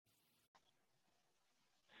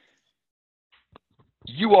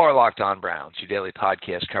You are Locked On Browns, your daily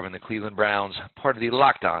podcast covering the Cleveland Browns, part of the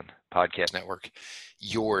Locked On Podcast Network,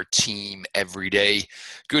 your team every day.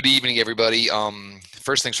 Good evening, everybody.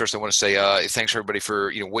 First things first, I want to say thanks everybody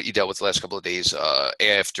for what you dealt with the last couple of days.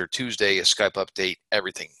 After Tuesday, a Skype update,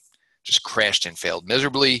 everything just crashed and failed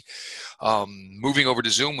miserably. Moving over to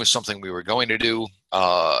Zoom was something we were going to do.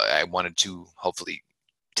 I wanted to hopefully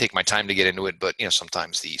take my time to get into it, but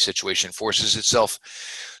sometimes the situation forces itself.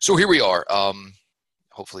 So here we are.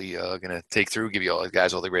 Hopefully going to give you all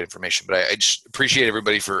guys all the great information. But I just appreciate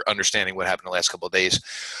everybody for understanding what happened the last couple of days.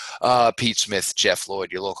 Pete Smith, Jeff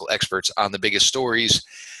Lloyd, your local experts on the biggest stories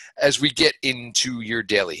as we get into your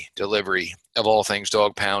daily delivery of all things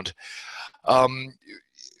Dog Pound.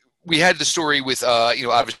 We had the story with,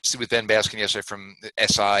 obviously with Ben Baskin yesterday from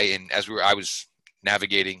SI, and I was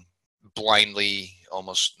navigating blindly,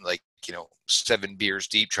 almost like, 7 beers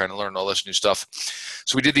deep, trying to learn all this new stuff.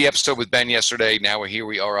 So we did the episode with Ben yesterday. Now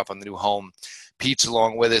we are up on the new home. Pete's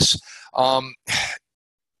along with us.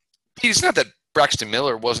 Pete, it's not that Braxton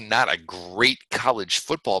Miller was not a great college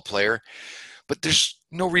football player, but there's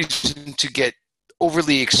no reason to get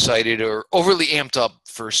overly excited or overly amped up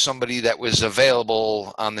for somebody that was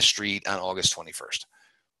available on the street on August 21st.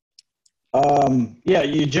 Yeah,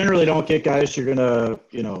 you generally don't get guys you're going to,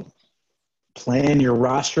 plan your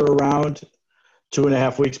roster around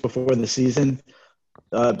 2.5 weeks before the season.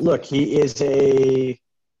 Look, he is a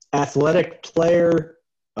athletic player,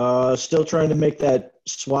 still trying to make that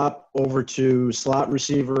swap over to slot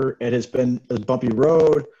receiver. It has been a bumpy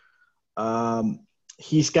road.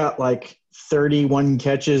 He's got like 31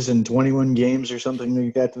 catches in 21 games or something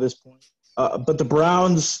like that to this point. But the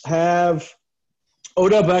Browns have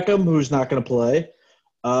Odell Beckham, who's not going to play.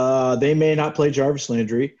 They may not play Jarvis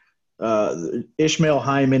Landry. Ishmael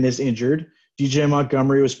Hyman is injured. DJ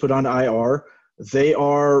Montgomery was put on IR. They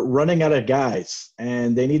are running out of guys,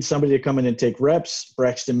 and they need somebody to come in and take reps.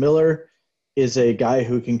 Braxton Miller is a guy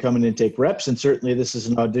who can come in and take reps, and certainly this is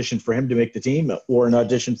an audition for him to make the team or an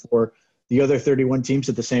audition for the other 31 teams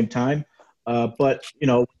at the same time. But,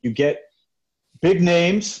 you get big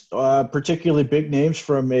names, particularly big names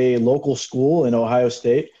from a local school in Ohio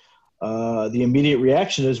State. The immediate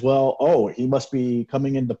reaction is, he must be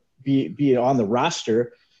coming in to be on the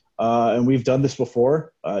roster. And we've done this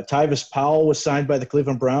before. Tyvis Powell was signed by the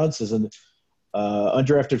Cleveland Browns as an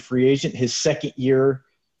undrafted free agent, his second year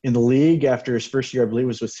in the league after his first year, I believe,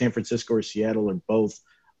 was with San Francisco or Seattle or both.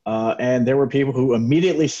 And there were people who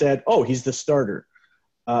immediately said, he's the starter.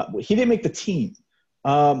 He didn't make the team.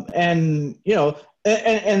 And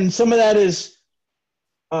some of that is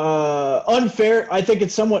unfair. I think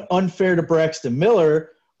it's somewhat unfair to Braxton Miller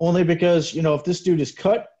only because, if this dude is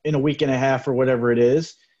cut in a week and a half or whatever it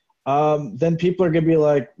is, then people are going to be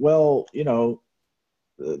like,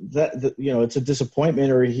 it's a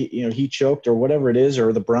disappointment or he choked or whatever it is,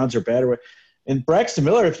 or the Browns are bad. And Braxton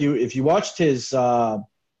Miller, if you watched his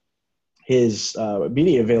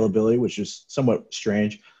media availability, which is somewhat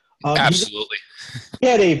strange. Absolutely. He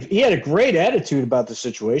had a great attitude about the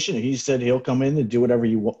situation. He said he'll come in and do whatever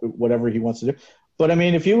he wants to do. But I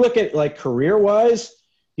mean, if you look at like career-wise,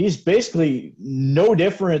 he's basically no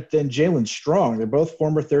different than Jalen Strong. They're both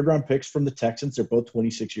former third-round picks from the Texans. They're both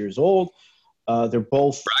 26 years old. They're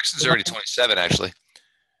both – Braxton's already 27, actually.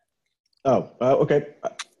 Okay.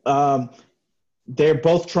 They're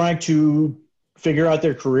both trying to figure out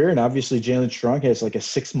their career, and obviously Jalen Strong has like a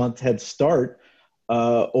 6-month head start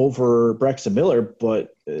over Braxton Miller.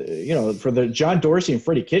 But, for the John Dorsey and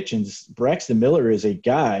Freddie Kitchens, Braxton Miller is a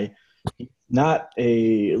guy – not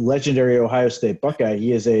a legendary Ohio State Buckeye.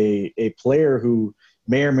 He is a player who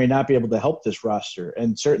may or may not be able to help this roster.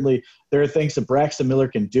 And certainly there are things that Braxton Miller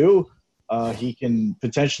can do. He can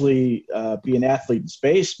potentially be an athlete in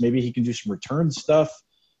space. Maybe he can do some return stuff.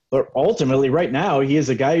 But ultimately right now he is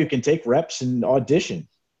a guy who can take reps and audition.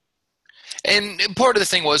 And part of the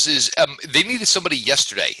thing is they needed somebody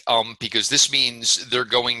yesterday because this means they're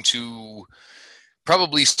going to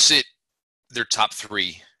probably sit their top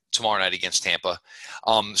 3 tomorrow night against Tampa.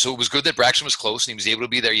 So it was good that Braxton was close and he was able to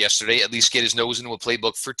be there yesterday, at least get his nose into a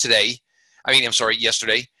playbook for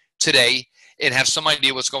yesterday, today, and have some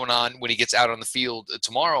idea what's going on when he gets out on the field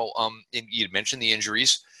tomorrow. And you mentioned the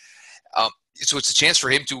injuries. So it's a chance for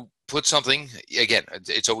him to put something, again,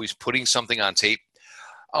 it's always putting something on tape.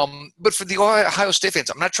 But for the Ohio State fans,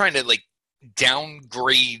 I'm not trying to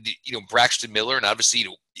downgrade, Braxton Miller. And obviously,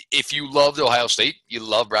 if you loved Ohio State, you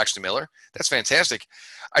love Braxton Miller. That's fantastic.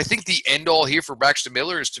 I think the end all here for Braxton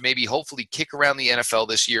Miller is to maybe hopefully kick around the NFL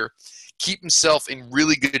this year, keep himself in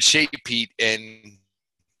really good shape, Pete, and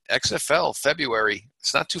XFL February.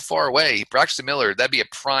 It's not too far away. Braxton Miller, that'd be a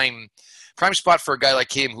prime prime spot for a guy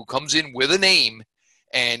like him who comes in with a name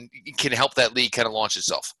and can help that league kind of launch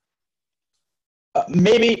itself.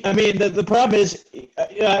 Maybe. I mean, the problem is,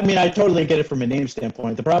 I mean, I totally get it from a name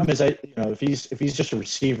standpoint. The problem is, if he's just a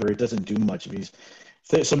receiver, it doesn't do much.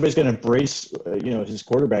 If somebody's going to embrace, his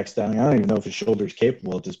quarterback styling, I don't even know if his shoulder's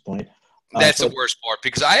capable at this point. That's the worst part,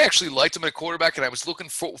 because I actually liked him at quarterback, and I was looking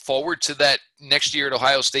forward to that next year at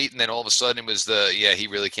Ohio State, and then all of a sudden it was he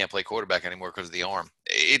really can't play quarterback anymore because of the arm.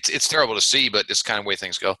 It's terrible to see, but it's kind of the way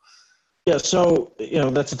things go. Yeah, so,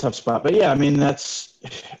 that's a tough spot. But, yeah, I mean, that's,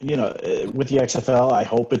 with the XFL, I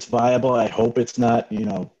hope it's viable. I hope it's not,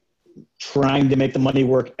 trying to make the money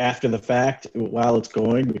work after the fact while it's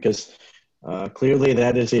going, because clearly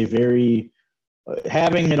that is a very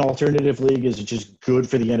having an alternative league is just good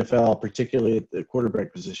for the NFL, particularly at the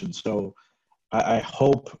quarterback position. So I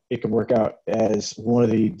hope it can work out as one of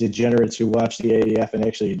the degenerates who watched the AAF and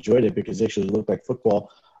actually enjoyed it because it actually looked like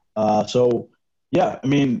football. Yeah, I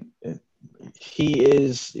mean, he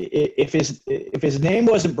is. If his name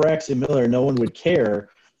wasn't Braxton Miller, no one would care.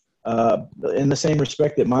 In the same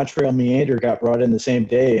respect that Montreal Meander got brought in the same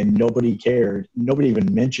day and nobody cared, nobody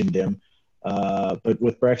even mentioned him. But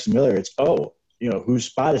with Braxton Miller, it's whose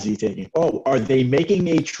spot is he taking? Oh, are they making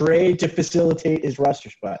a trade to facilitate his roster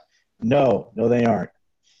spot? No, they aren't.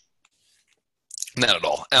 Not at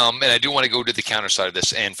all. And I do want to go to the counter side of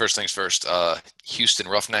this. And first things first, Houston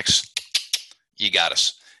Roughnecks, you got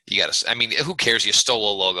us. I mean, who cares? You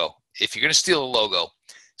stole a logo. If you're going to steal a logo,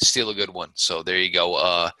 steal a good one. So there you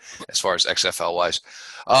go. As far as XFL wise,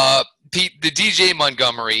 Pete, the DJ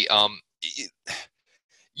Montgomery,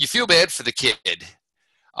 you feel bad for the kid,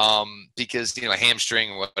 because a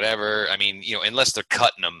hamstring or whatever. I mean, unless they're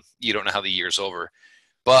cutting him, you don't know how the year's over.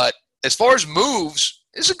 But as far as moves,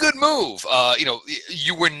 it's a good move.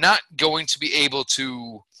 You were not going to be able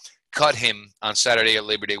to cut him on Saturday or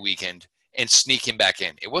Labor Day weekend and sneak him back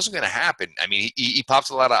in. It wasn't going to happen. I mean, he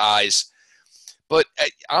popped a lot of eyes. But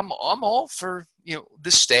I'm all for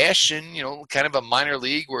this stash and kind of a minor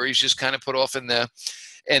league where he's just kind of put off and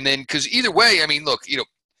then because either way, I mean, look,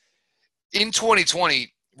 in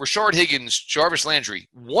 2020, Rashard Higgins, Jarvis Landry,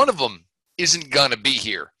 one of them isn't gonna be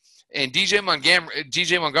here, and DJ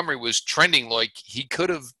Montgomery was trending like he could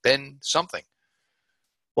have been something.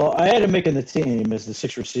 Well, I had him making the team as the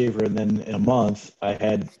sixth receiver, and then in a month I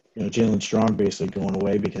had Jalen Strong basically going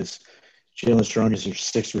away because Jalen Strong is your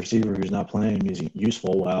sixth receiver who's not playing, is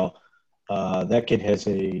useful. While that kid has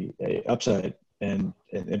a upside and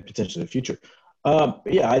potentially a future.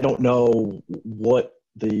 I don't know what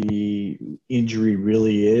the injury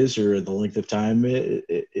really is or the length of time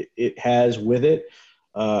it has with it.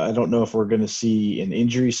 I don't know if we're going to see an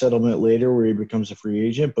injury settlement later where he becomes a free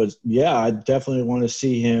agent, but yeah, I definitely want to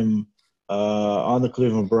see him on the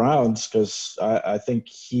Cleveland Browns because I think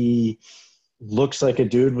he looks like a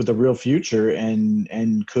dude with a real future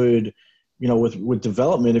and could, with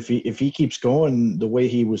development, if he keeps going the way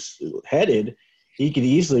he was headed, he could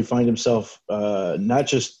easily find himself not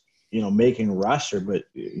just making a roster, but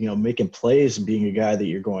making plays and being a guy that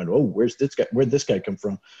you're going, oh, where'd this guy come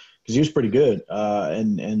from? Because he was pretty good,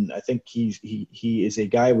 and I think he is a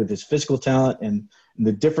guy with his physical talent and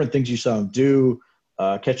the different things you saw him do,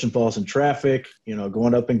 catching balls in traffic,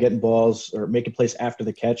 going up and getting balls or making plays after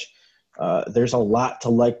the catch. There's a lot to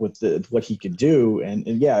like with what he could do, and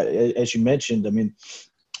yeah, as you mentioned, I mean,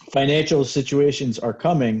 financial situations are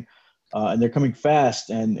coming, and they're coming fast,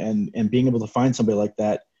 and being able to find somebody like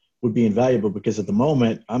that would be invaluable because at the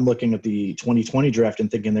moment I'm looking at the 2020 draft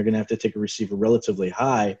and thinking they're going to have to take a receiver relatively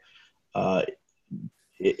high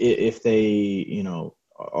if they,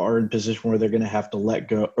 are in a position where they're going to have to let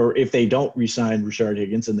go, or if they don't re-sign Rashard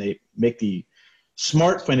Higgins and they make the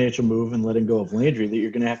smart financial move and letting go of Landry, that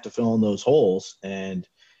you're going to have to fill in those holes, and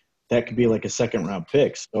that could be like a second-round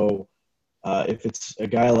pick. So if it's a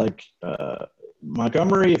guy like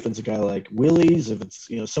Montgomery, if it's a guy like Willies, if it's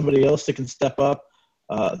somebody else that can step up,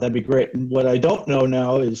 that'd be great. And what I don't know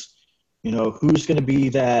now is, who's going to be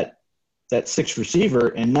that sixth receiver.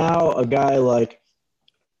 And now a guy like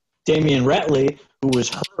Damian Ratley, who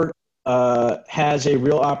was hurt, has a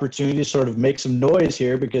real opportunity to sort of make some noise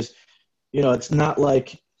here because, it's not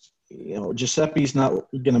like, Giuseppe's not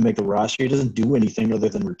going to make the roster. He doesn't do anything other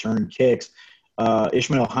than return kicks.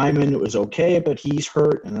 Ishmael Hyman was okay, but he's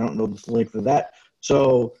hurt, and I don't know the length of that.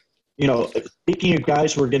 So, speaking of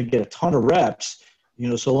guys who are going to get a ton of reps,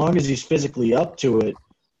 so long as he's physically up to it,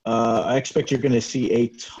 I expect you're going to see a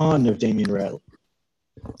ton of Damian Ratley.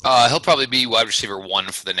 He'll probably be wide receiver 1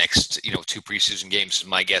 for the next, 2 preseason games, is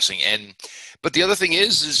my guessing. But the other thing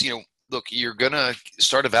is, look, you're going to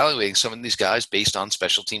start evaluating some of these guys based on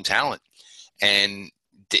special team talent. And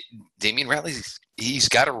Damian Ratley, he's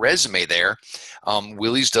got a resume there.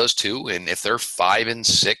 Willie's does too. And if they're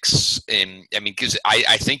 5-6, and I mean, because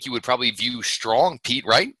I think you would probably view Strong, Pete,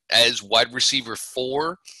 right, as wide receiver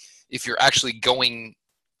 4 if you're actually going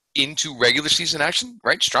into regular season action,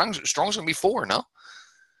 right? Strong's going to be 4, no?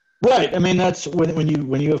 Right. I mean, that's when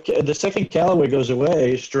you have the second Callaway goes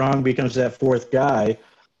away, Strong becomes that 4th guy.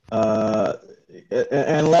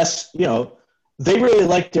 Unless, they really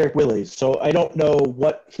like Derek Willis. So I don't know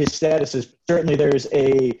what his status is. Certainly there's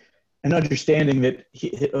an understanding that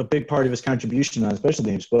a big part of his contribution on special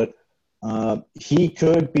teams, but he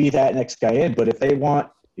could be that next guy in. But if they want,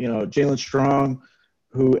 Jalen Strong,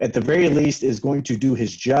 who at the very least is going to do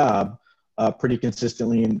his job pretty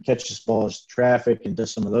consistently and catches balls, traffic, and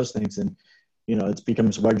does some of those things, and it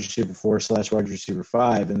becomes wide receiver 4/wide receiver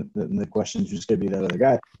 5, and the question is just going to be that other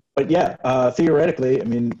guy. But yeah, theoretically, I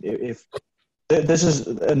mean, if this is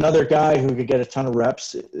another guy who could get a ton of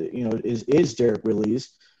reps, is Derek Willis.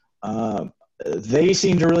 They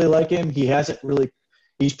seem to really like him.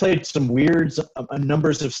 He's played some weird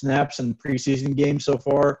numbers of snaps in preseason games so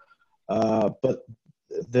far, but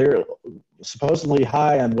they're supposedly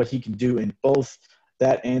high on what he can do in both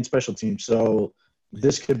that and special teams. So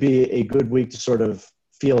this could be a good week to sort of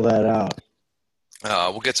feel that out.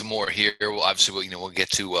 We'll get some more here. We'll obviously, we'll get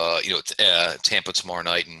to Tampa tomorrow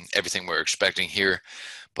night and everything we're expecting here.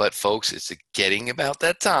 But folks, it's getting about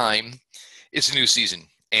that time. It's a new season.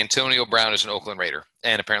 Antonio Brown is an Oakland Raider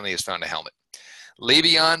and apparently has found a helmet.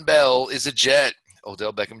 Le'Veon Bell is a Jet.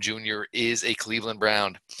 Odell Beckham Jr. is a Cleveland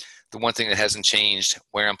Brown. The one thing that hasn't changed,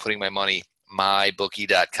 where I'm putting my money,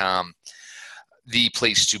 mybookie.com, the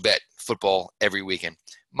place to bet football every weekend.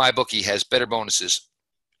 MyBookie has better bonuses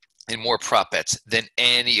and more prop bets than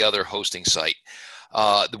any other hosting site.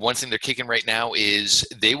 The one thing they're kicking right now is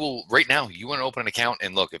you want to open an account,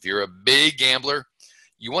 and look, if you're a big gambler,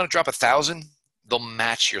 you want to drop $1,000, they'll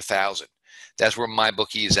match your $1,000. That's where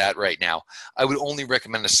MyBookie is at right now. I would only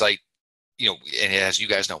recommend a site, and as you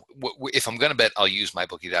guys know, if I'm going to bet, I'll use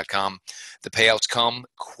mybookie.com. The payouts come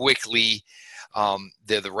quickly.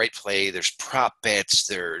 They're the right play. There's prop bets.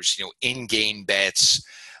 There's, in-game bets.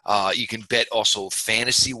 You can bet also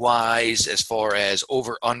fantasy-wise as far as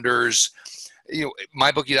over-unders.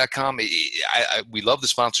 Mybookie.com, we love the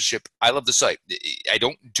sponsorship. I love the site. I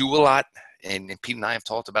don't do a lot, and Pete and I have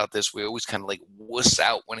talked about this. We always kind of like wuss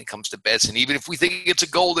out when it comes to bets, and even if we think it's a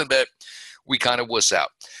golden bet, we kind of wuss out.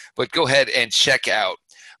 But go ahead and check out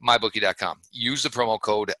mybookie.com. Use the promo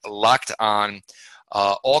code LOCKEDON,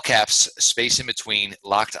 all caps, space in between,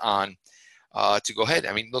 locked on, to go ahead.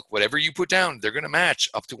 I mean, look, whatever you put down, they're going to match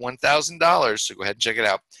up to $1,000. So go ahead and check it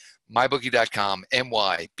out. mybookie.com,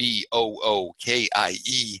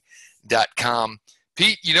 mybookie.com.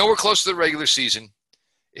 Pete, we're close to the regular season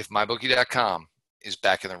if mybookie.com is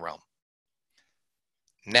back in the realm.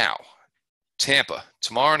 Now, Tampa,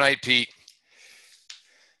 tomorrow night, Pete.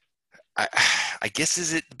 I guess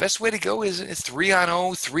is it the best way to go? Is it 3-0,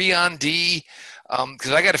 3-D?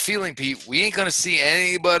 Because I got a feeling, Pete, we ain't going to see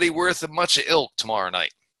anybody worth much of ilk tomorrow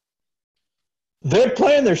night. They're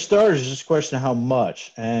playing their starters. Just a question of how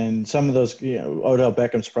much. And some of those, Odell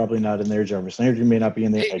Beckham's probably not in there. Jarvis Landry may not be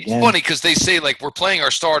in there again. It's funny because they say, we're playing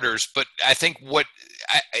our starters, but I think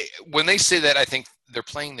when they say that, I think they're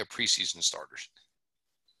playing their preseason starters.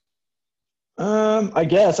 I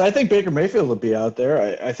guess. I think Baker Mayfield will be out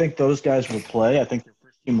there. I think those guys will play. I think their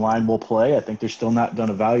first-team line will play. I think they're still not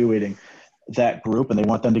done evaluating that group, and they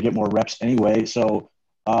want them to get more reps anyway. So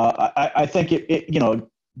I think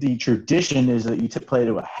the tradition is that you play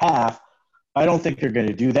to a half. I don't think they're going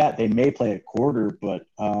to do that. They may play a quarter, but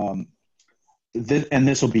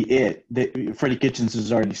this will be it. Freddie Kitchens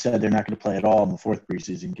has already said they're not going to play at all in the 4th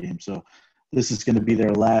preseason game. So this is going to be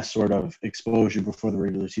their last sort of exposure before the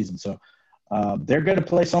regular season. So they're going to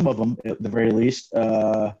play some of them at the very least.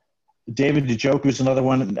 David Njoku is another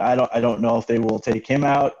one. I don't know if they will take him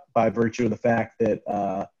out by virtue of the fact that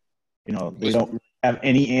they don't have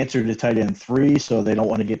any answer to tight end 3, so they don't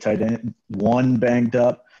want to get tight end 1 banged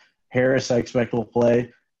up. Harris, I expect, will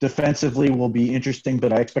play. Defensively will be interesting,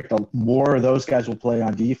 but I expect more of those guys will play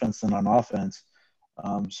on defense than on offense.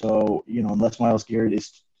 Unless Myles Garrett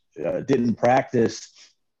didn't practice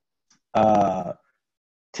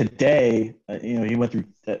today, he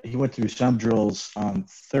went through some drills on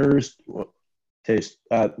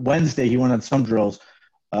Wednesday. He went on some drills,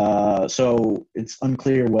 so it's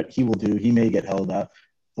unclear what he will do. He may get held up,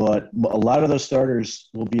 but a lot of those starters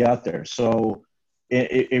will be out there. So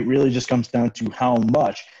it really just comes down to how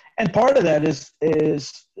much. And part of that is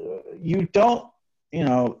you don't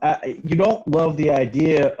love the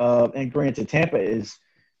idea of, and granted, Tampa is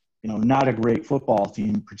not a great football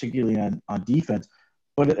team, particularly on defense.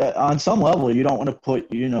 But on some level, you don't want to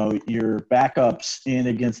put, your backups in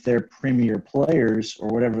against their premier players or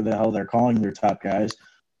whatever the hell they're calling their top guys.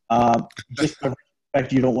 Just in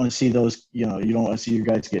fact, you don't want to see those, you don't want to see your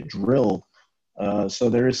guys get drilled. So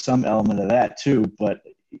there is some element of that too. But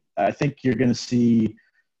I think you're going to see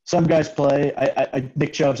some guys play.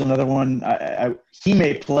 Nick Chubb's another one. He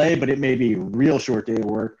may play, but it may be a real short day of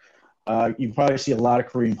work. You probably see a lot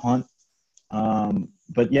of Kareem Hunt.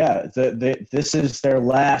 But yeah, this is their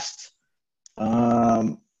last,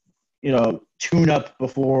 tune-up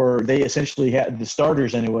before they essentially had the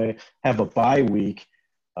starters anyway have a bye week,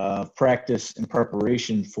 practice and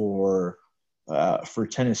preparation for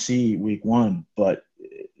Tennessee week 1. But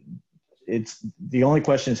it's the only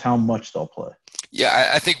question is how much they'll play.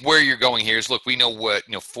 Yeah, I think where you're going here is, look, we know what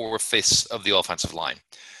 4/5 of the offensive line.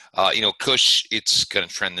 Cush, it's going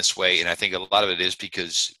to trend this way, and I think a lot of it is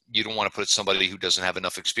because you don't want to put somebody who doesn't have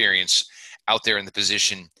enough experience out there in the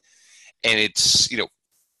position. And it's,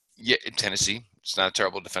 Tennessee, it's not a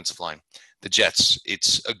terrible defensive line. The Jets,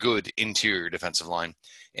 it's a good interior defensive line.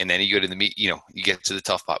 And then you go to you get to the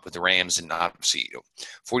tough part with the Rams and obviously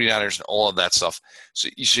 49ers and all of that stuff. So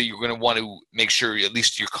you're going to want to make sure at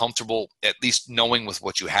least you're comfortable, at least knowing with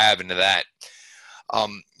what you have into that.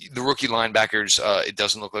 The rookie linebackers, it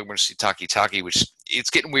doesn't look like we're going to see Taki, which it's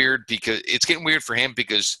getting weird for him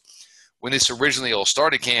because when this originally all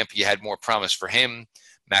started camp, you had more promise for him.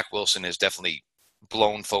 Mack Wilson has definitely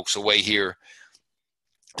blown folks away here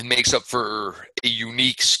and makes up for a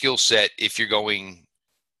unique skill set if you're going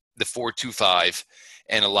the 4-2-5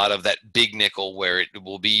 and a lot of that big nickel where it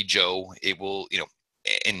will be Joe. It will,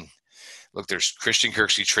 and look, there's Christian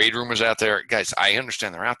Kirksey trade rumors out there. Guys, I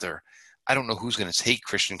understand they're out there. I don't know who's going to take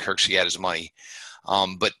Christian Kirksey at his money.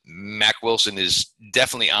 But Mack Wilson is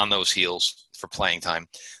definitely on those heels for playing time.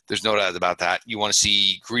 There's no doubt about that. You want to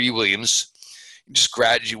see Greedy Williams just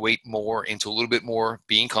graduate more into a little bit more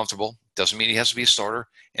being comfortable. Doesn't mean he has to be a starter.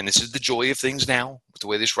 And this is the joy of things now with the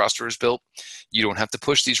way this roster is built. You don't have to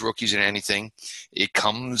push these rookies into anything. It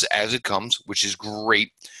comes as it comes, which is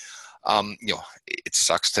great. It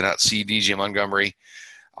sucks to not see DJ Montgomery.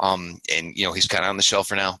 And he's kind of on the shelf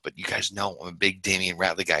for now, but you guys know I'm a big Damian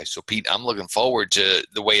Ratley guy. So Pete, I'm looking forward to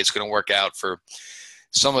the way it's going to work out for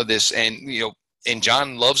some of this. And, and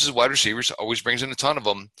John loves his wide receivers, always brings in a ton of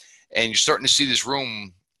them. And you're starting to see this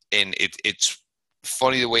room, and it's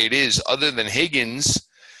funny the way it is. Other than Higgins,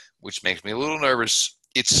 which makes me a little nervous,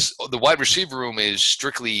 it's the wide receiver room is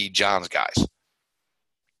strictly John's guys.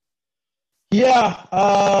 Yeah.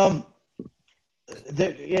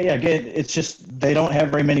 Again, it's just they don't have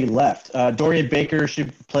very many left. Dorian Baker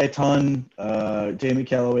should play a ton. Jamie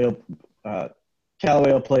Callaway will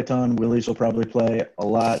play a ton. Willis will probably play a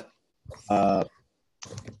lot.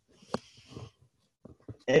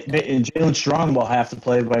 And Jalen Strong will have to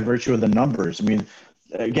play by virtue of the numbers. I mean,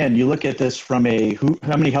 again, you look at this from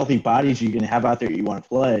how many healthy bodies you can have out there you want to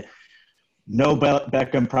play. No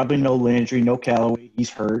Beckham, probably no Landry, no Callaway. He's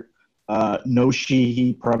hurt. No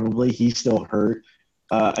Sheehy, probably. He's still hurt.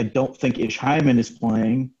 I don't think Ish Hyman is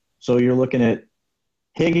playing. So you're looking at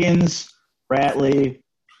Higgins, Ratley,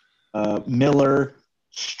 Miller,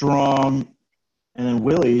 Strong, and then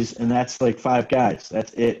Willis, and that's like 5 guys.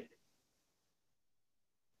 That's it.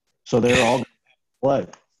 So they're all play.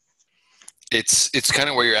 It's kind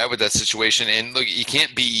of where you're at with that situation. And look, you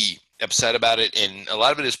can't be upset about it. And a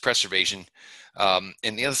lot of it is preservation. And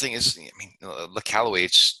the other thing is, look, Callaway,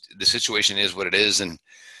 the situation is what it is. And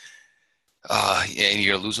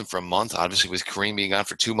you're going to lose them for a month. Obviously, with Kareem being gone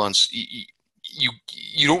for 2 months,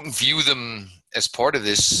 you don't view them as part of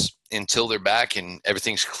this until they're back and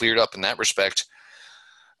everything's cleared up in that respect.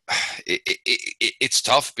 It's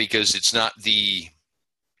tough because it's not the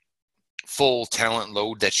full talent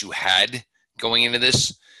load that you had going into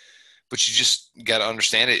this, but you just got to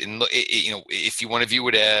understand it. And if you want to view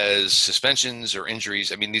it as suspensions or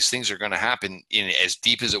injuries, these things are going to happen. In as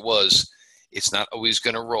deep as it was, it's not always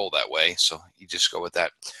going to roll that way. So you just go with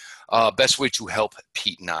that. Best way to help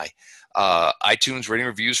Pete and I, iTunes rating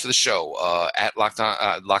reviews for the show, at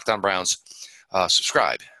Locked On Browns.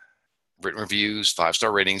 Subscribe, written reviews,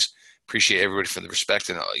 5-star ratings. Appreciate everybody for the respect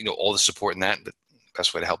and all the support in that. But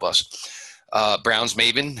best way to help us. Browns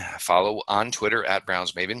Maven, follow on Twitter at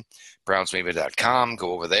Browns Maven, brownsmaven.com.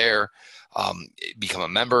 Go over there, become a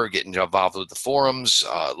member, get involved with the forums.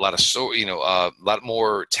 A lot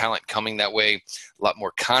more talent coming that way, a lot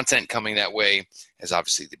more content coming that way. As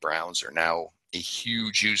obviously the Browns are now a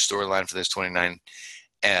huge storyline for this 29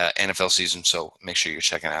 NFL season. So make sure you're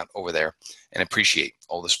checking out over there and appreciate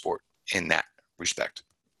all the support in that respect.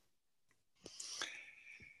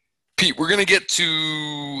 Pete, we're going to get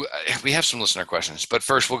to – we have some listener questions, but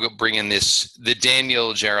first we'll bring in the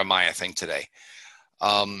Daniel Jeremiah thing today.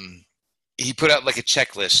 He put out like a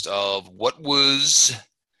checklist of what was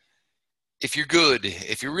 – if you're good,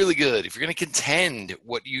 if you're really good, if you're going to contend,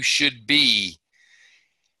 what you should be.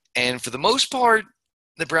 And for the most part,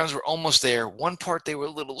 the Browns were almost there. One part they were a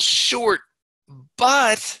little short,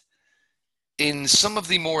 but in some of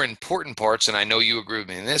the more important parts, and I know you agree with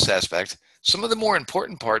me in this aspect – some of the more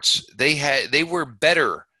important parts, they were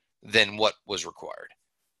better than what was required.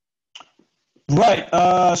 Right.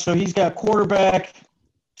 So he's got quarterback,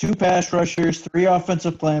 2 pass rushers, 3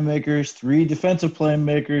 offensive playmakers, 3 defensive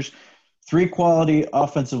playmakers, 3 quality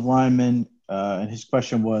offensive linemen. And his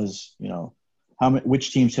question was,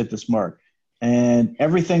 which teams hit this mark? And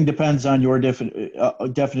everything depends on your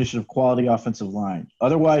definition of quality offensive line.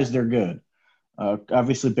 Otherwise, they're good.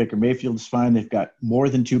 Obviously, Baker Mayfield is fine. They've got more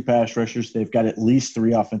than 2 pass rushers. They've got at least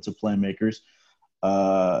 3 offensive playmakers.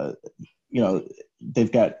 They've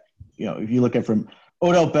got, if you look at from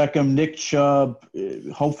Odell Beckham, Nick Chubb,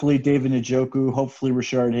 hopefully David Njoku, hopefully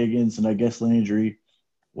Rashard Higgins, and I guess Landry,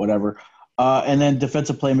 whatever. And then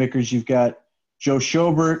defensive playmakers, you've got Joe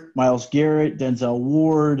Schobert, Myles Garrett, Denzel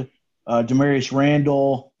Ward, Demarius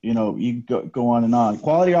Randall. You go on and on.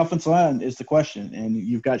 Quality offensive line is the question. And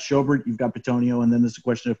you've got Schobert, you've got Petonio, and then there's the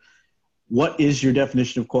question of what is your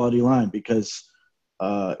definition of quality line? Because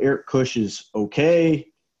Eric Kush is okay,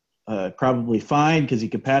 probably fine because he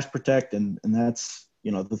can pass protect, and that's,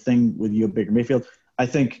 the thing with you, Baker Mayfield. I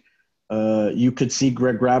think you could see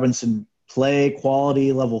Greg Robinson play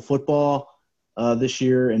quality level football this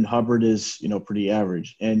year, and Hubbard is, pretty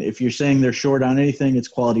average. And if you're saying they're short on anything, it's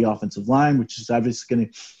quality offensive line, which is obviously going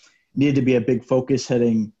to need to be a big focus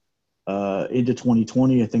heading into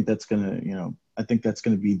 2020. I think that's going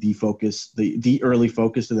to, be the focus, the early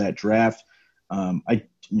focus of that draft.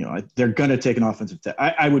 They're going to take an offensive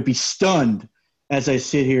I would be stunned as I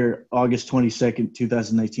sit here August 22nd,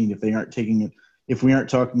 2019, if we aren't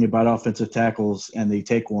talking about offensive tackles and they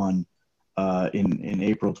take one in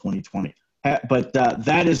April 2020. But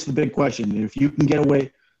that is the big question. If you can get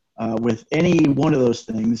away with any one of those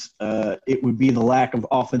things, it would be the lack of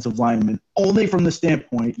offensive linemen, only from the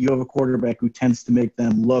standpoint you have a quarterback who tends to make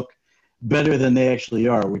them look better than they actually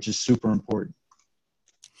are, which is super important.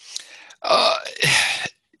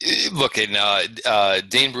 Look, and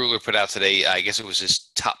Dane Bruler put out today, I guess it was his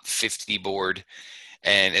top 50 board.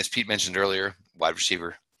 And as Pete mentioned earlier, wide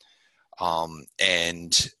receiver.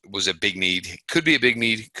 And was a big need. Could be a big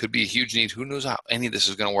need. Could be a huge need. Who knows how any of this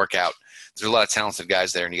is going to work out. There's a lot of talented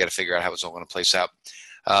guys there, and you got to figure out how it's all going to place out.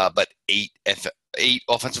 But eight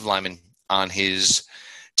offensive linemen on his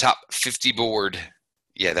top 50 board.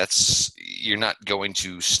 Yeah, you're not going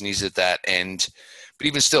to sneeze at that. But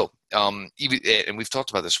even still, and we've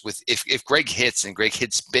talked about this with if Greg hits and Greg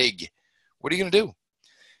hits big, what are you going to do?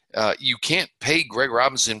 You can't pay Greg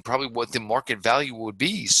Robinson probably what the market value would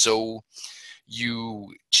be. So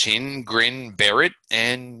you chin, grin, bear it,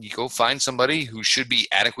 and you go find somebody who should be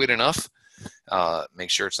adequate enough. Make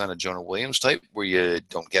sure it's not a Jonah Williams type where you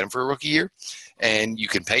don't get him for a rookie year. And you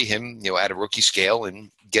can pay him, at a rookie scale and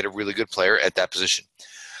get a really good player at that position.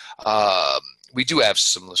 We do have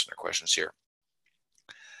some listener questions here.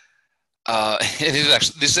 And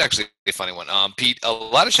this is actually a funny one. Pete, a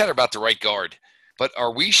lot of chatter about the right guard. But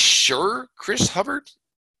are we sure Chris Hubbard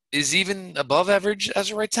is even above average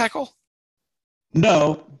as a right tackle?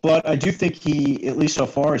 No, but I do think he, at least so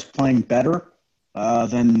far, is playing better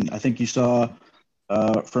than I think you saw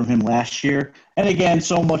from him last year. And again,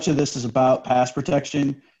 so much of this is about pass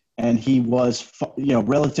protection, and he was,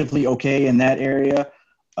 relatively okay in that area.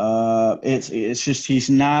 It's just he's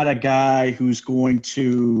not a guy who's going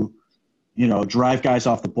to drive guys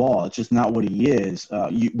off the ball. It's just not what he is.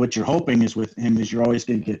 What you're hoping is with him is you're always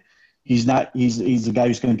going to get – he's the guy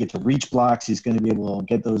who's going to get to reach blocks. He's going to be able to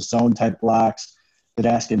get those zone-type blocks that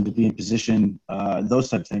ask him to be in position, those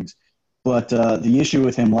type of things. But the issue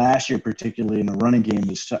with him last year, particularly in the running game,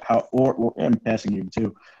 is how – or passing game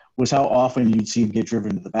too, was how often you'd see him get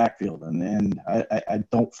driven to the backfield. And I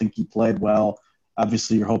don't think he played well.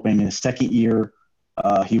 Obviously, you're hoping in his second year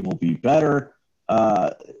he will be better.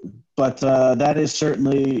 But that is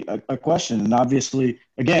certainly a question. And obviously,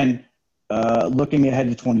 again, looking ahead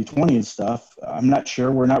to 2020 and stuff, I'm not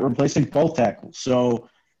sure. We're not replacing both tackles. So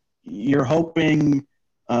you're hoping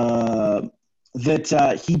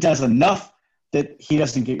that he does enough that he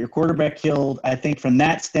doesn't get your quarterback killed. I think from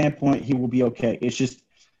that standpoint, he will be okay. It's just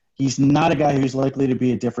he's not a guy who's likely to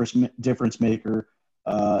be a difference maker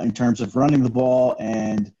in terms of running the ball.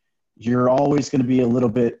 And you're always going to be a little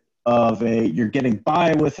bit of you're getting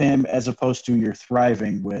by with him as opposed to you're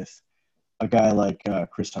thriving with a guy like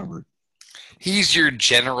Chris Hubbard. He's your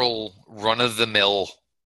general run-of-the-mill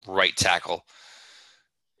right tackle.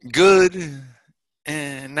 Good,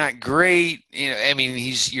 not great. I mean,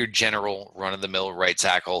 he's your general run-of-the-mill right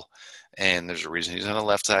tackle, and there's a reason he's not a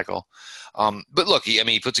left tackle. But look,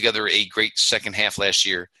 he put together a great second half last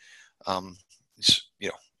year.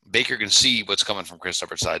 Baker can see what's coming from Chris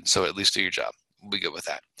Hubbard's side, so at least do your job. We'll be good with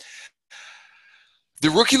that. The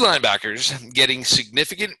rookie linebackers getting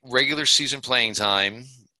significant regular season playing time,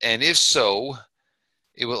 and if so,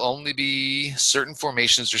 it will only be certain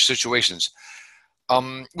formations or situations.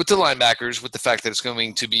 With the linebackers, with the fact that it's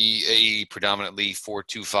going to be a predominantly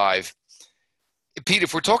 4-2-5, Pete,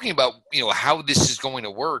 if we're talking about how this is going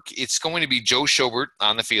to work, it's going to be Joe Schobert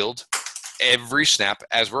on the field every snap,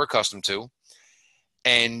 as we're accustomed to.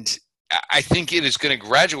 And I think it is going to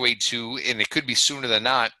graduate to, and it could be sooner than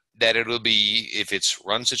not, that it'll be, if it's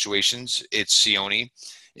run situations, it's Sione.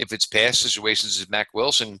 If it's pass situations, it's Mack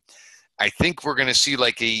Wilson. I think we're going to see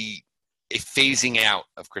like a phasing out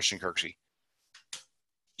of Christian Kirksey.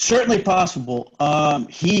 Certainly possible.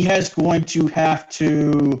 He has going to have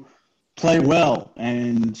to play well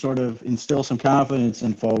and sort of instill some confidence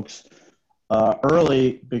in folks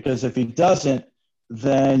early, because if he doesn't,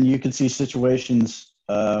 then you can see situations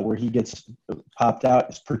where he gets popped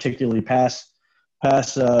out, particularly pass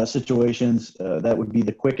situations. That would be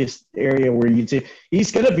the quickest area where you'd see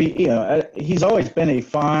he's going to be. He's always been a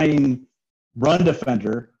fine run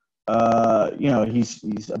defender.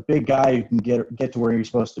 He's a big guy who can get to where he's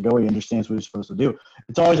supposed to go. He understands what he's supposed to do.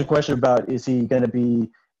 It's always a question about, is he going to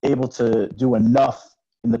be able to do enough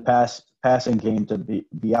in the passing game to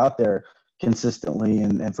be out there consistently,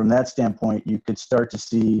 and from that standpoint, you could start to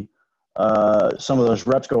see some of those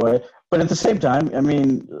reps go away. But at the same time, I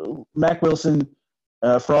mean, Mack Wilson,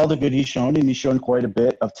 for all the good he's shown, and he's shown quite a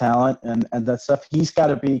bit of talent and that stuff, he's got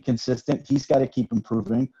to be consistent. He's got to keep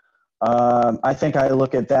improving. I think I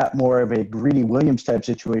look at that more of a Greedy Williams type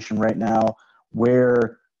situation right now,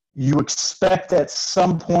 where you expect at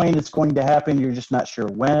some point it's going to happen. You're just not sure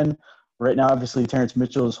when. Right now, obviously, Terrence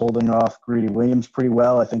Mitchell is holding off Greedy Williams pretty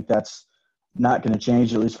well. I think that's not going to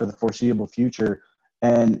change, at least for the foreseeable future.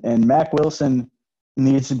 And Mack Wilson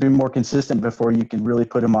needs to be more consistent before you can really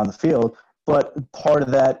put him on the field. But part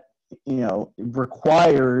of that,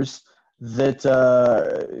 requires that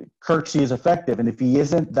Kirksey is effective. And if he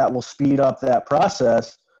isn't, that will speed up that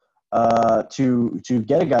process to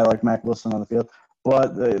get a guy like Mack Wilson on the field.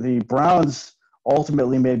 But the Browns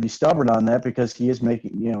ultimately may be stubborn on that, because he is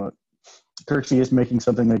making, Kirksey is making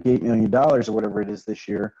something like $8 million or whatever it is this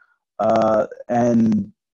year.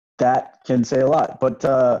 And that can say a lot. But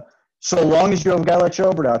so long as you have a guy like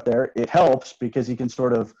Schobert out there, it helps, because he can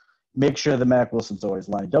sort of make sure that Mack Wilson's always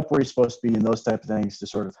lined up where he's supposed to be, and those type of things, to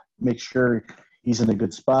sort of make sure he's in a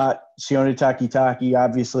good spot. Sione Takitaki,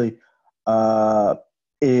 obviously,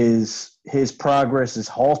 his progress is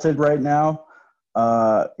halted right now.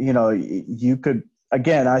 You could,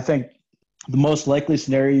 again, I think the most likely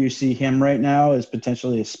scenario you see him right now is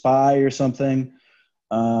potentially a spy or something,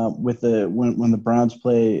 when the Browns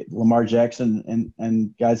play Lamar Jackson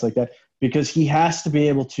and guys like that, because he has to be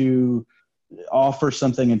able to offer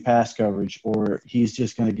something in pass coverage, or he's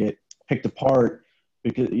just going to get picked apart,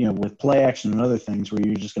 because with play action and other things where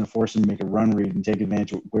you're just going to force him to make a run read and take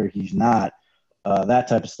advantage of where he's not, that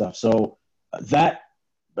type of stuff. So that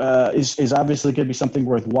is obviously going to be something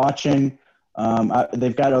worth watching.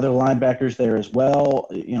 They've got other linebackers there as well.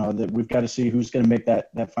 That we've got to see who's going to make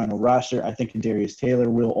that final roster. I think Darius Taylor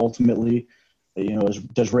will ultimately.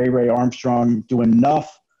 Does Ray Armstrong do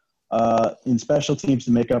enough in special teams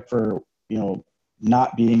to make up for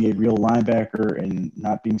not being a real linebacker and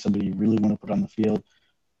not being somebody you really want to put on the field?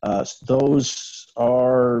 Those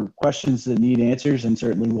are questions that need answers, and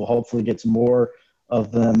certainly we'll hopefully get some more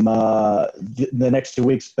of them the next 2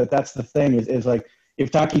 weeks. But that's the thing is like, if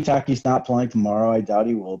Takitaki's not playing tomorrow, I doubt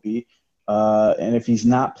he will be. And if he's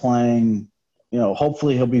not playing,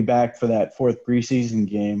 hopefully he'll be back for that fourth preseason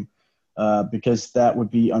game, because that would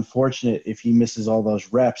be unfortunate if he misses all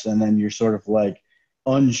those reps, and then you're sort of like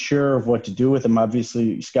unsure of what to do with him.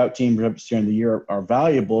 Obviously, scout team reps during the year are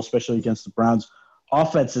valuable, especially against the Browns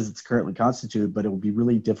offense as it's currently constituted, but it will be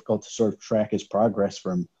really difficult to sort of track his progress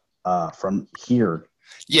from here.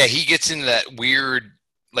 Yeah, he gets into that weird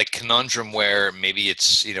conundrum where maybe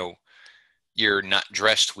it's, you're not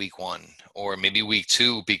dressed week 1 or maybe week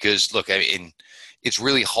 2, because look, I mean, it's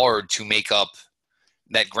really hard to make up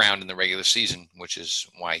that ground in the regular season, which is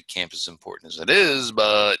why camp is important as it is.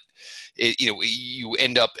 But you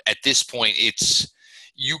end up at this point,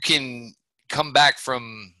 you can come back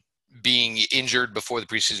from being injured before the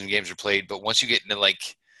preseason games are played, but once you get into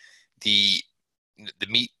the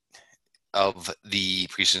meat of the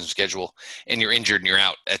preseason schedule and you're injured and you're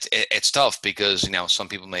out, it's tough because, some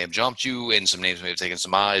people may have jumped you and some names may have taken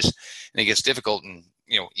some eyes, and it gets difficult. And,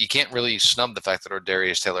 you can't really snub the fact that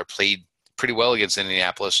Darius Taylor played pretty well against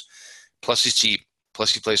Indianapolis. Plus he's cheap.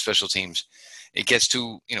 Plus he plays special teams. It gets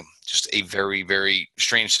to, just a very, very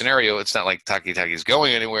strange scenario. It's not like Taki is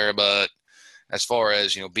going anywhere, but as far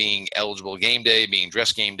as, being eligible game day, being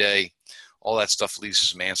dressed game day, all that stuff leads to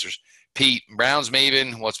some answers. Pete, Browns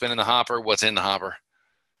Maven, what's been in the hopper? What's in the hopper?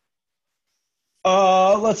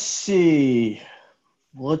 Let's see.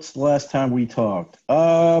 What's the last time we talked?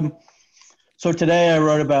 So today I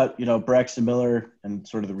wrote about, Braxton Miller and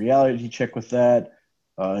sort of the reality check with that.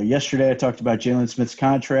 Yesterday I talked about Jalen Smith's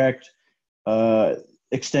contract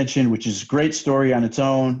extension, which is a great story on its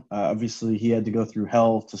own. Obviously, he had to go through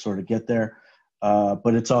hell to sort of get there.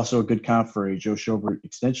 But it's also a good comp for a Joe Schobert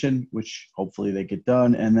extension, which hopefully they get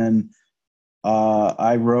done. And then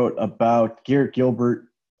I wrote about Garrett Gilbert,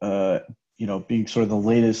 being sort of the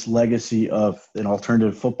latest legacy of an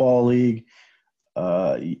alternative football league.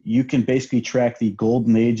 You can basically track the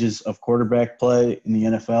golden ages of quarterback play in the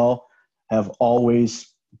NFL have always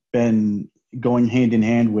been going hand in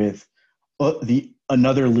hand with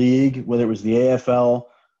another league, whether it was the AFL,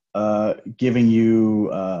 giving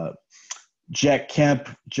you Jack Kemp,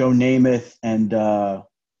 Joe Namath, and the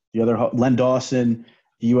other Len Dawson,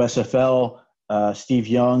 the USFL, Steve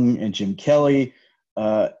Young and Jim Kelly,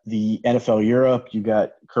 the NFL Europe, you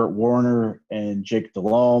got Kurt Warner and Jake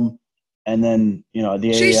Delhomme, and then the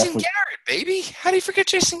Jason AAF Garrett, baby. How do you forget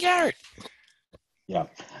Jason Garrett? Yeah.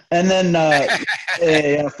 And then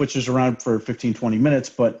AAF, which is around for 15, 20 minutes,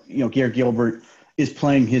 but Garrett Gilbert is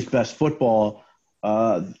playing his best football.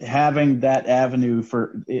 Having that avenue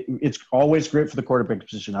it's always great for the quarterback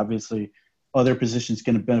position. Obviously, other positions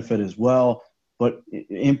can benefit as well, but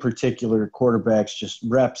in particular, quarterbacks, just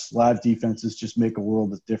reps, live defenses just make a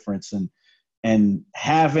world of difference. And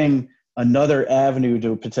having another avenue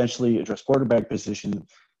to potentially address quarterback position,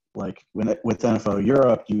 like with NFL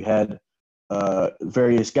Europe, you had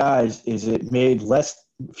various guys, it made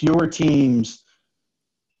fewer teams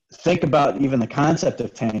think about even the concept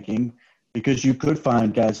of tanking, because you could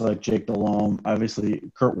find guys like Jake Delhomme. Obviously,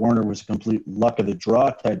 Kurt Warner was a complete luck of the draw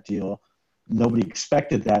type deal. Nobody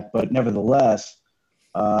expected that, but nevertheless,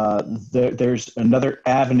 there's another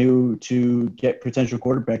avenue to get potential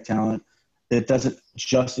quarterback talent that doesn't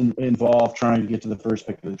just involve trying to get to the first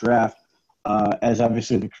pick of the draft, as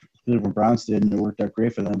obviously the Cleveland Browns did, and it worked out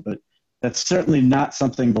great for them. But that's certainly not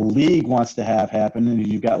something the league wants to have happen. And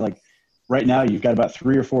you've got right now, you've got about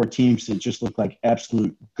 3 or 4 teams that just look like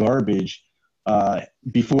absolute garbage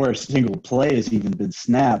before a single play has even been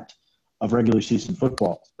snapped of regular season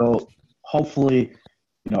football. So hopefully,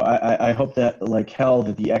 I hope that like hell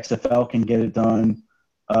that the XFL can get it done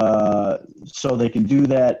so they can do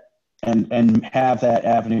that and have that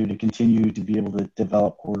avenue to continue to be able to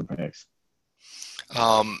develop quarterbacks.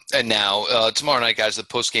 And now, tomorrow night, guys, the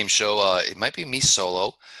post-game show, it might be me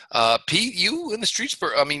solo. Pete, you in the streets,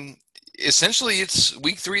 essentially it's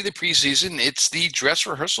week 3 of the preseason. It's the dress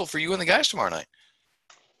rehearsal for you and the guys tomorrow night.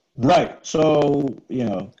 Right. So,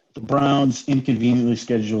 the Browns inconveniently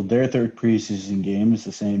scheduled their third preseason game is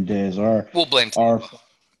the same day as We'll blame our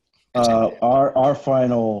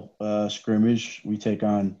final scrimmage. We take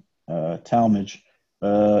on Talmadge.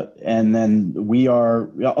 And then we are,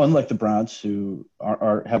 unlike the Browns, who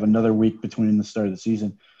have another week between the start of the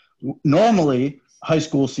season. Normally, high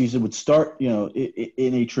school season would start, in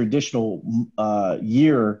a traditional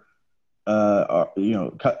year.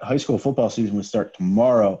 High school football season would start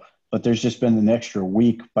tomorrow, but there's just been an extra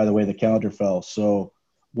week by the way the calendar fell. So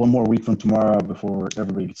one more week from tomorrow before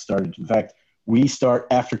everybody gets started. In fact, we start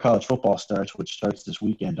after college football starts, which starts this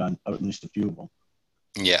weekend on at least a few of them.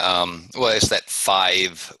 Yeah, well, it's that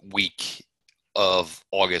 5 week of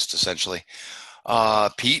August, essentially.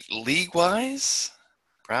 Pete, league-wise,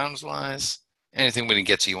 Browns-wise, anything we didn't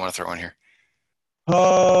get to you want to throw in here?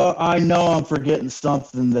 I know I'm forgetting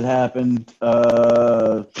something that happened.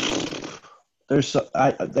 I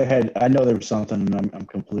know there was something, and I'm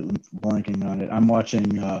completely blanking on it. I'm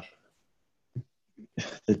watching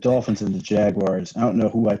the Dolphins and the Jaguars. I don't know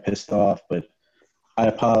who I pissed off, but I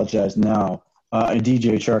apologize now. And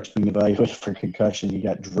DJ Chark's being evaluated for concussion. He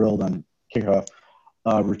got drilled on kickoff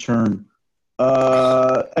return.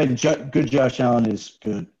 And good Josh Allen is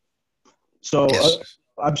good. So yes.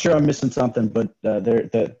 I'm sure I'm missing something, but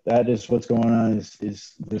that is what's going on is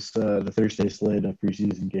this the Thursday slate of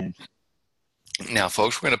preseason games. Now,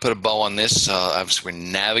 folks, we're going to put a bow on this. Obviously, we're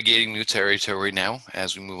navigating new territory now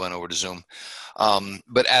as we move on over to Zoom.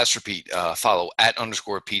 But as for Pete, follow at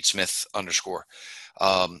 _ Pete Smith _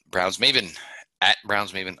 Browns Maven at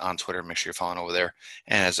Browns Maven on Twitter. Make sure you're following over there.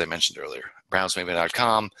 And as I mentioned earlier,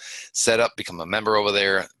 brownsmaven.com. Set up, become a member over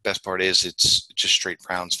there. Best part is it's just straight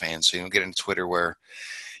Browns fans, so you don't get into Twitter where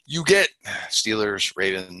you get Steelers,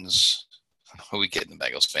 Ravens. Who we get in the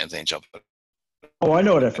Bengals fans ain't jumping. Oh, I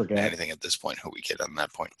know what I forgot. Anything at this point, who we get on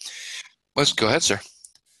that point. Let's go ahead, sir.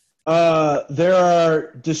 There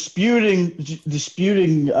are disputing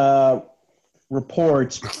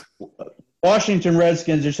reports. Washington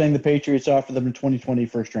Redskins are saying the Patriots offered them a 2020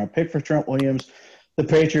 first-round pick for Trent Williams. The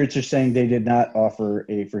Patriots are saying they did not offer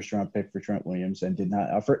a first-round pick for Trent Williams and did not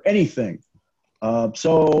offer anything.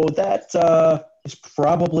 So that is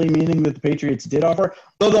probably meaning that the Patriots did offer.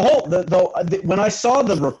 Though when I saw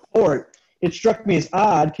the report, it struck me as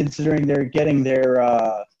odd considering they're getting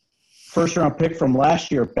their first-round pick from last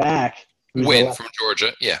year back. Win from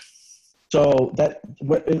Georgia, yeah. So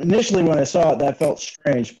initially when I saw it, that felt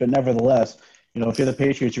strange, but nevertheless, if you're the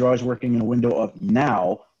Patriots, you're always working in a window of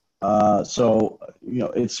now. So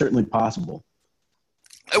it's certainly possible.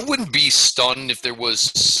 I wouldn't be stunned if there was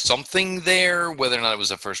something there, whether or not it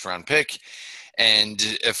was a first-round pick. And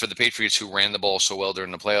for the Patriots who ran the ball so well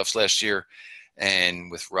during the playoffs last year, and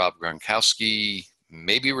with Rob Gronkowski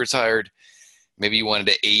maybe retired, maybe you wanted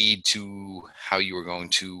to aid to how you were going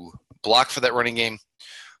to block for that running game.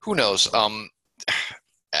 Who knows? I'm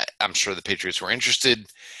sure the Patriots were interested,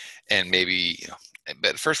 and maybe,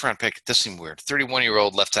 but first-round pick does seem weird.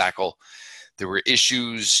 31-year-old left tackle. There were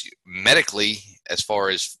issues medically, as far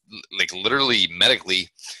as like literally medically,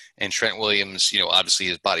 and Trent Williams, obviously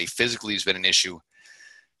his body physically has been an issue.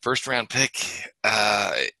 First-round pick.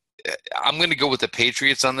 I'm going to go with the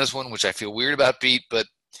Patriots on this one, which I feel weird about, Pete, but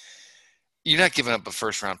you're not giving up a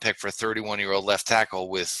first-round pick for a 31-year-old left tackle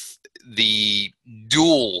with the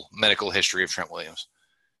dual medical history of Trent Williams.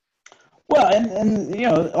 Well, and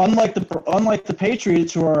unlike the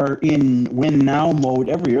Patriots who are in win now mode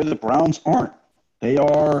every year, the Browns aren't. They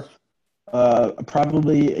are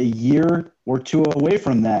probably a year or two away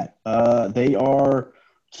from that. They are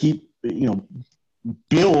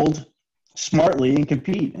build smartly and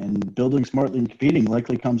compete, and building smartly and competing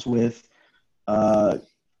likely comes with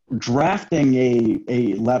drafting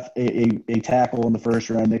a tackle in the first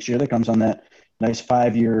round next year that comes on that nice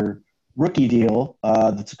 5-year rookie deal.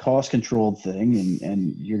 That's a cost-controlled thing,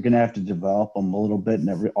 and you're going to have to develop them a little bit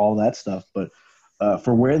and all that stuff. But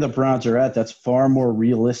for where the Browns are at, that's far more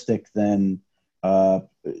realistic than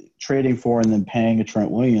trading for and then paying a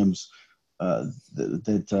Trent Williams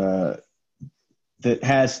that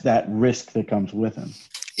has that risk that comes with him.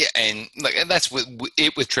 Yeah, and that's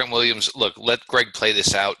with Trent Williams. Look, let Greg play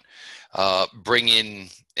this out. Bring in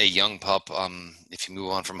a young pup. If you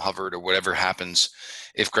move on from Hubbard or whatever happens,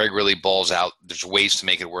 if Greg really balls out, there's ways to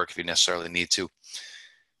make it work if you necessarily need to.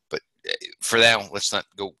 But for now, let's not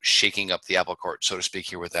go shaking up the apple cart, so to speak,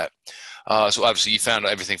 here with that. So obviously you found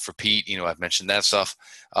everything for Pete. I've mentioned that stuff.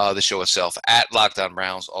 The show itself at Locked On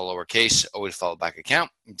Browns, all lowercase, always follow back account.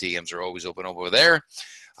 DMs are always open over there.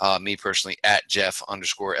 Me personally at Jeff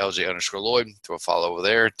 _LJ _Lloyd. Throw a follow over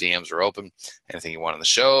there. DMs are open. Anything you want on the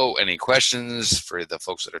show, any questions for the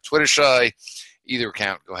folks that are Twitter shy, either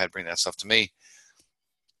account, go ahead, bring that stuff to me.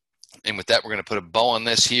 And with that, we're going to put a bow on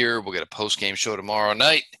this here. We'll get a post-game show tomorrow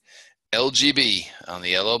night. LGB on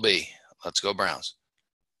the LOB. Let's go Browns.